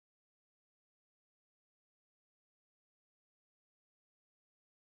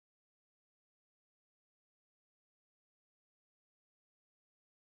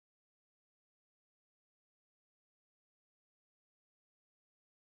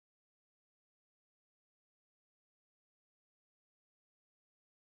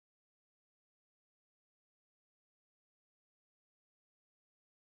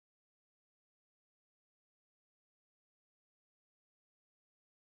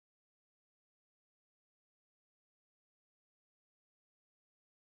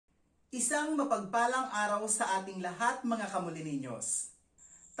Isang mapagpalang araw sa ating lahat mga kamulininyos.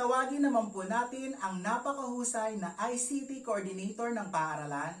 Tawagin naman po natin ang napakahusay na ICT Coordinator ng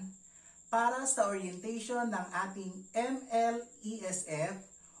Paaralan para sa orientation ng ating MLESF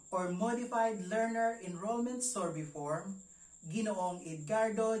or Modified Learner Enrollment Survey Form, Ginoong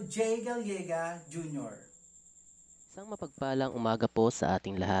Edgardo J. Gallega Jr. Isang mapagpalang umaga po sa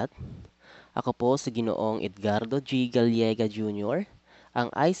ating lahat. Ako po si Ginoong Edgardo G. Gallega Jr., ang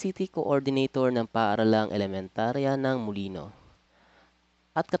ICT Coordinator ng Paaralang Elementarya ng Molino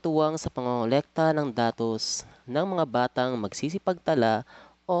at katuwang sa pangongolekta ng datos ng mga batang magsisipagtala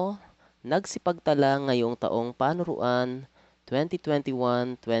o nagsipagtala ngayong taong panuruan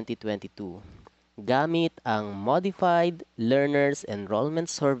 2021-2022 gamit ang Modified Learners Enrollment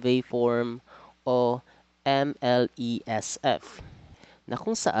Survey Form o MLESF, na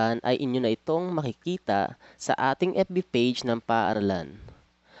kung saan ay inyo na itong makikita sa ating FB page ng Paaralan.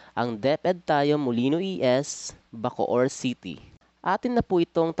 Ang DepEd tayo Molino ES, Bacoor City. Atin na po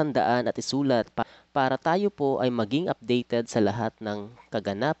itong tandaan at isulat para tayo po ay maging updated sa lahat ng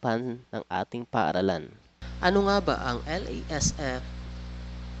kaganapan ng ating paaralan. Ano nga ba ang LESF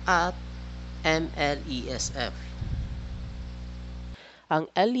at MLESF?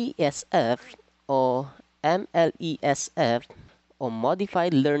 Ang LESF o MLESF o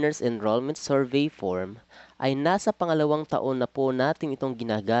Modified Learners Enrollment Survey Form ay nasa pangalawang taon na po natin itong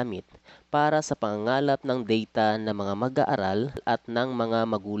ginagamit para sa pangangalap ng data ng mga mag-aaral at ng mga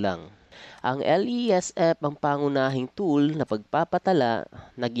magulang. Ang LESF ang pangunahing tool na pagpapatala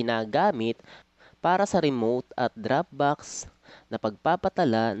na ginagamit para sa remote at Dropbox na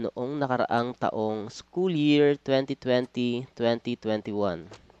pagpapatala noong nakaraang taong school year 2020-2021.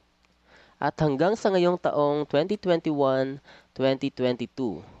 At hanggang sa ngayong taong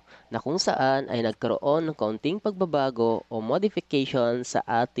 2021-2022 na kung saan ay nagkaroon ng kaunting pagbabago o modification sa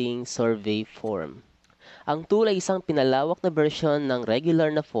ating survey form. Ang tool ay isang pinalawak na version ng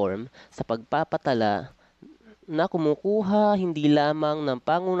regular na form sa pagpapatala na kumukuha hindi lamang ng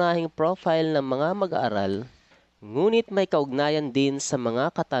pangunahing profile ng mga mag-aaral, ngunit may kaugnayan din sa mga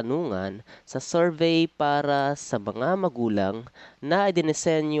katanungan sa survey para sa mga magulang na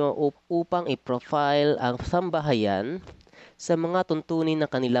idinisenyo upang i-profile ang sambahayan sa mga tuntunin ng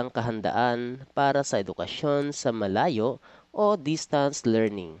kanilang kahandaan para sa edukasyon sa malayo o distance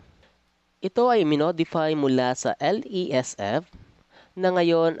learning. Ito ay minodify mula sa LESF na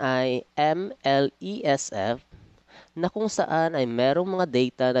ngayon ay MLESF na kung saan ay merong mga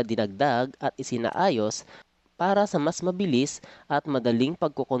data na dinagdag at isinaayos para sa mas mabilis at madaling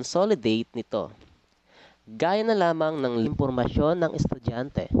pagkukonsolidate nito. Gaya na lamang ng impormasyon ng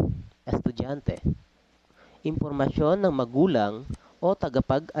estudyante, impormasyon ng magulang o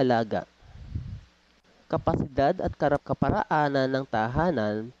tagapag-alaga, kapasidad at kaparaanan ng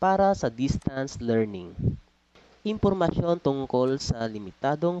tahanan para sa distance learning, impormasyon tungkol sa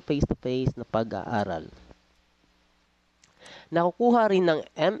limitadong face-to-face na pag-aaral. Nakukuha rin ng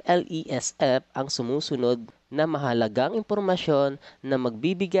MLESF ang sumusunod na mahalagang impormasyon na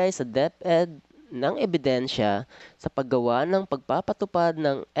magbibigay sa DepEd ng ebidensya sa paggawa ng pagpapatupad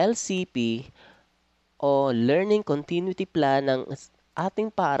ng LCP o Learning Continuity Plan ng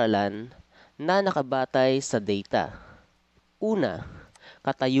ating paaralan na nakabatay sa data. Una,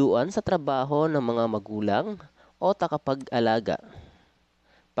 katayuan sa trabaho ng mga magulang o takapag-alaga.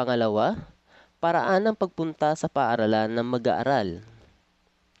 Pangalawa, paraan ng pagpunta sa paaralan ng mag-aaral.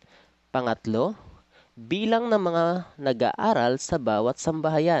 Pangatlo, bilang ng mga nag-aaral sa bawat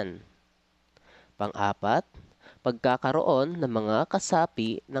sambahayan. Pang-apat, pagkakaroon ng mga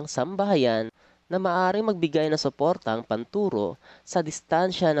kasapi ng sambahayan na maaaring magbigay ng suportang panturo sa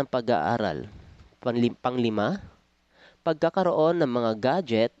distansya ng pag-aaral. Panglima, pagkakaroon ng mga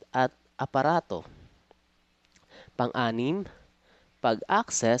gadget at aparato. Pang-anim,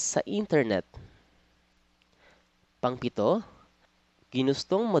 pag-access sa internet. Pangpito,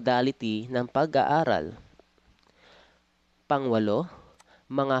 ginustong modality ng pag-aaral. Pangwalo,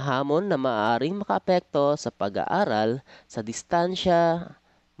 mga hamon na maaaring makaapekto sa pag-aaral sa distansya,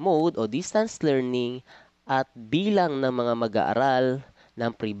 mode o distance learning at bilang ng mga mag-aaral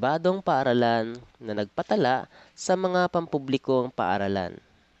ng pribadong paaralan na nagpatala sa mga pampublikong paaralan.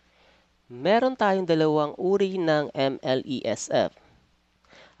 Meron tayong dalawang uri ng MLESF,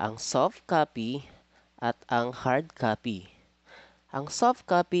 ang soft copy at ang hard copy. Ang soft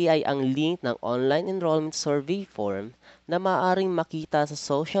copy ay ang link ng online enrollment survey form na maaaring makita sa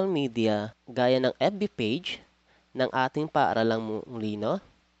social media gaya ng FB page ng ating Paaralang Molino,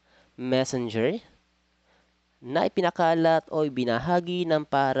 Messenger, na ipinakalat o ibinahagi ng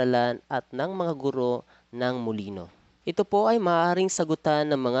paaralan at ng mga guro ng Molino. Ito po ay maaaring sagutan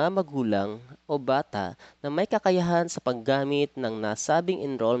ng mga magulang o bata na may kakayahan sa paggamit ng nasabing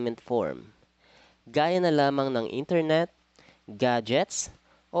enrollment form, gaya na lamang ng internet, gadgets,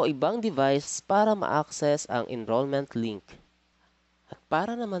 o ibang device para ma-access ang enrollment link. At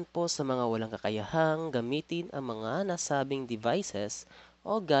para naman po sa mga walang kakayahang gamitin ang mga nasabing devices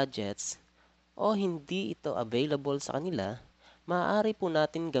o gadgets o hindi ito available sa kanila, maaari po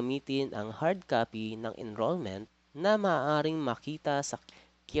natin gamitin ang hard copy ng enrollment na maaaring makita sa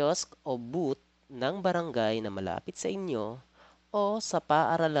kiosk o booth ng barangay na malapit sa inyo o sa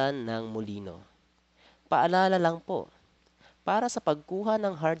paaralan ng Molino. Paalala lang po, para sa pagkuha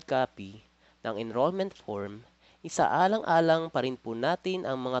ng hard copy ng enrollment form, isaalang-alang pa rin po natin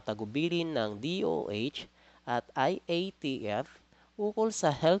ang mga tagubilin ng DOH at IATF ukol sa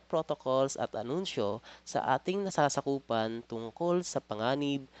health protocols at anunsyo sa ating nasasakupan tungkol sa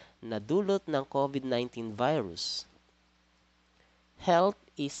panganib na dulot ng COVID-19 virus. Health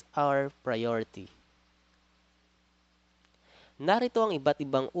is our priority. Narito ang iba't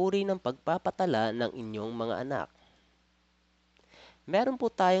ibang uri ng pagpapatala ng inyong mga anak. Meron po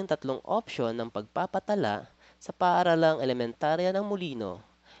tayong tatlong option ng pagpapatala sa paaralang elementarya ng Molino.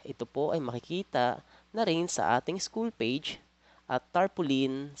 Ito po ay makikita na rin sa ating school page at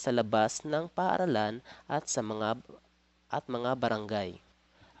tarpaulin sa labas ng paaralan at sa mga barangay.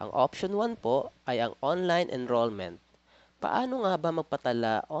 Ang option 1 po ay ang online enrollment. Paano nga ba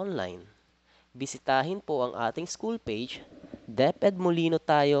magpatala online? Bisitahin po ang ating school page, DepEd Molino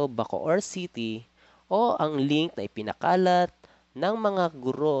tayo, Bacoor City, o ang link na ipinakalat ng mga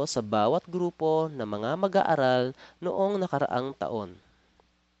guro sa bawat grupo ng mga mag-aaral noong nakaraang taon.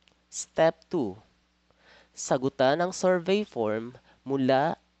 Step 2. Sagutan ang survey form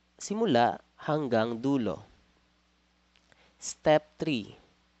mula simula hanggang dulo. Step 3.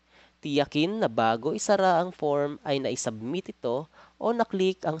 Tiyakin na bago isara ang form ay naisubmit ito o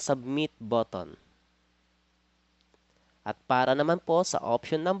naklik ang submit button. At para naman po sa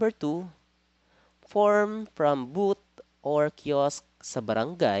option number 2, form from booth or kiosk sa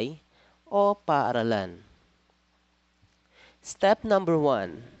barangay o paaralan. Step number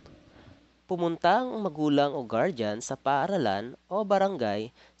 1. Pumunta ang magulang o guardian sa paaralan o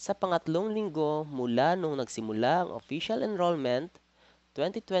barangay sa pangatlong linggo mula nung nagsimula ang official enrollment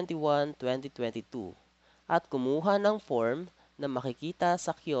 2021-2022 at kumuha ng form na makikita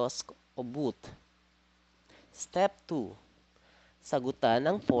sa kiosk o booth. Step 2. Sagutan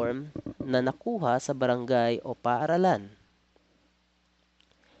ang form na nakuha sa barangay o paaralan.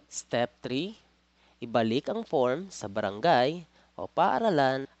 Step 3. Ibalik ang form sa barangay o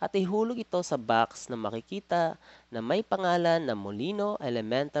paaralan at ihulog ito sa box na makikita na may pangalan na Molino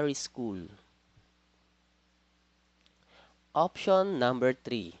Elementary School. Option number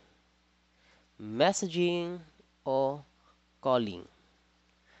 3. Messaging o calling.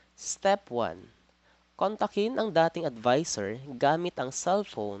 Step 1. Kontakin ang dating advisor gamit ang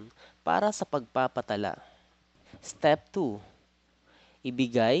cellphone para sa pagpapatala. Step 2.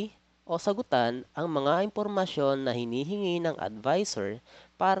 Ibigay o sagutan ang mga impormasyon na hinihingi ng advisor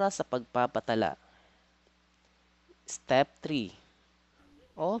para sa pagpapatala. Step 3.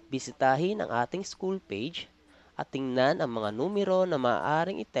 O bisitahin ang ating school page at tingnan ang mga numero na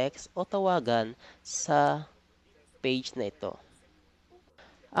maaaring i-text o tawagan sa page na ito.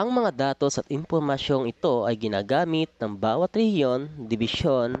 Ang mga datos at impormasyong ito ay ginagamit ng bawat rehiyon,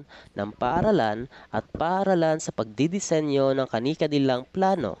 dibisyon ng paaralan at paaralan sa pagdidisenyo ng kani-kanilang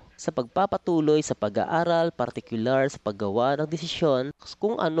plano sa pagpapatuloy sa pag-aaral, partikular sa paggawa ng desisyon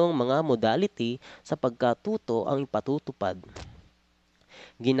kung anong mga modality sa pagkatuto ang ipatutupad.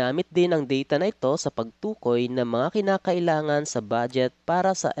 Ginamit din ang data na ito sa pagtukoy ng mga kinakailangan sa budget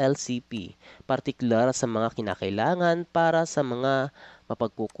para sa LCP, partikular sa mga kinakailangan para sa mga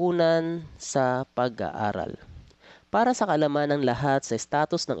mapagkukunan sa pag-aaral. Para sa kaalaman ng lahat sa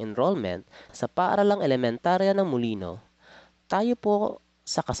status ng enrollment sa paaralang elementarya ng Molino, tayo po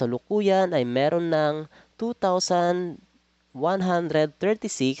sa kasalukuyan ay meron ng 2,136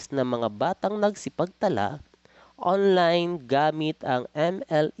 na mga batang nagsipagtala online gamit ang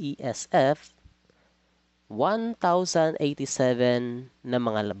Mlesf, 1,087 na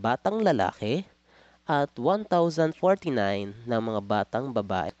mga batang lalaki at 1,049 na mga batang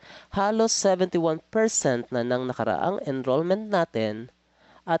babae. Halos 71% na ng nakaraang enrollment natin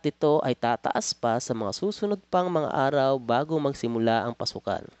at ito ay tataas pa sa mga susunod pang mga araw bago magsimula ang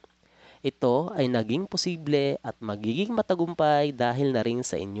pasukan. Ito ay naging posible at magiging matagumpay dahil na rin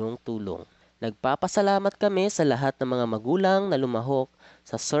sa inyong tulong. Nagpapasalamat kami sa lahat ng mga magulang na lumahok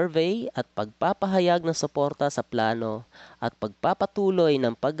sa survey at pagpapahayag ng suporta sa plano at pagpapatuloy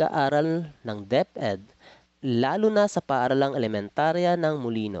ng pag-aaral ng DepEd lalo na sa paaralang elementarya ng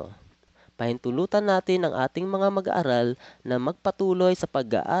Molino. Pahintulutan natin ang ating mga mag-aaral na magpatuloy sa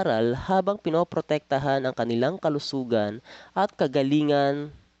pag-aaral habang pinoprotektahan ang kanilang kalusugan at kagalingan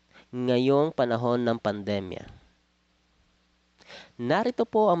ngayong panahon ng pandemya. Narito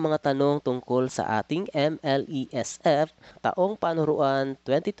po ang mga tanong tungkol sa ating MLESF taong panuruan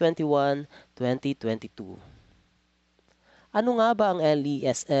 2021-2022. Ano nga ba ang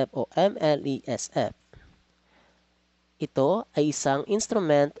LESF o MLESF? Ito ay isang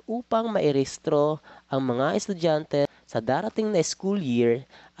instrument upang mairehistro ang mga estudyante sa darating na school year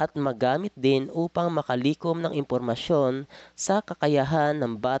at magamit din upang makalikom ng impormasyon sa kakayahan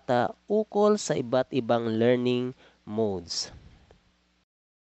ng bata ukol sa iba't ibang learning modes.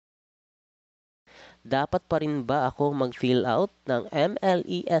 Dapat pa rin ba akong mag-fill out ng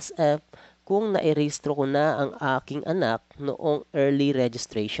MLESF kung nairehistro ko na ang aking anak noong early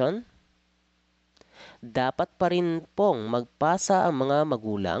registration? Dapat pa rin pong magpasa ang mga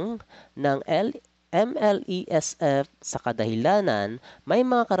magulang ng MLESF sa kadahilanan may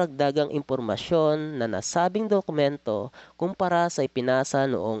mga karagdagang impormasyon na nasabing dokumento kumpara sa ipinasa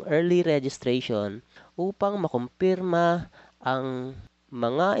noong early registration upang makumpirma ang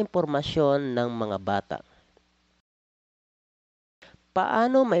mga impormasyon ng mga bata.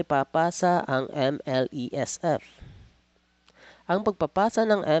 Paano maipapasa ang MLESF? Ang pagpapasa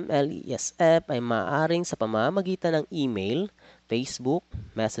ng MLESF ay maaaring sa pamamagitan ng email, Facebook,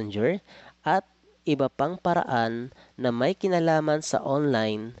 Messenger, at iba pang paraan na may kinalaman sa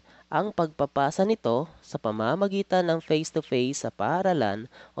online. Ang pagpapasa nito sa pamamagitan ng face-to-face sa paaralan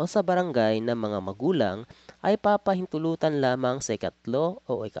o sa barangay ng mga magulang ay papahintulutan lamang sa ikatlo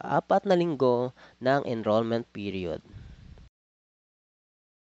o ika-apat na linggo ng enrollment period.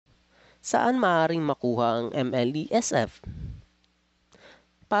 Saan maaaring makuha ang MLESF?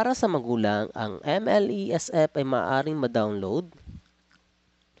 Para sa magulang, ang MLESF ay maaaring ma-download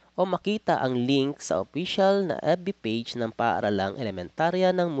o makita ang link sa official na FB page ng Paaralang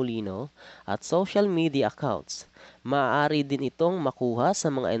Elementarya ng Molino at social media accounts. Maaari din itong makuha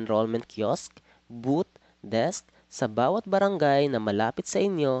sa mga enrollment kiosk, booth, desk sa bawat barangay na malapit sa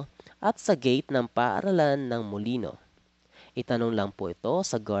inyo at sa gate ng Paaralan ng Molino. Itanong lang po ito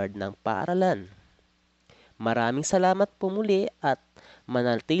sa guard ng Paaralan. Maraming salamat po muli at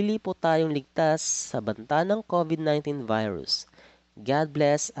manatili po tayong ligtas sa banta ng COVID-19 virus. God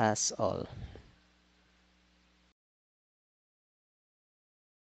bless us all.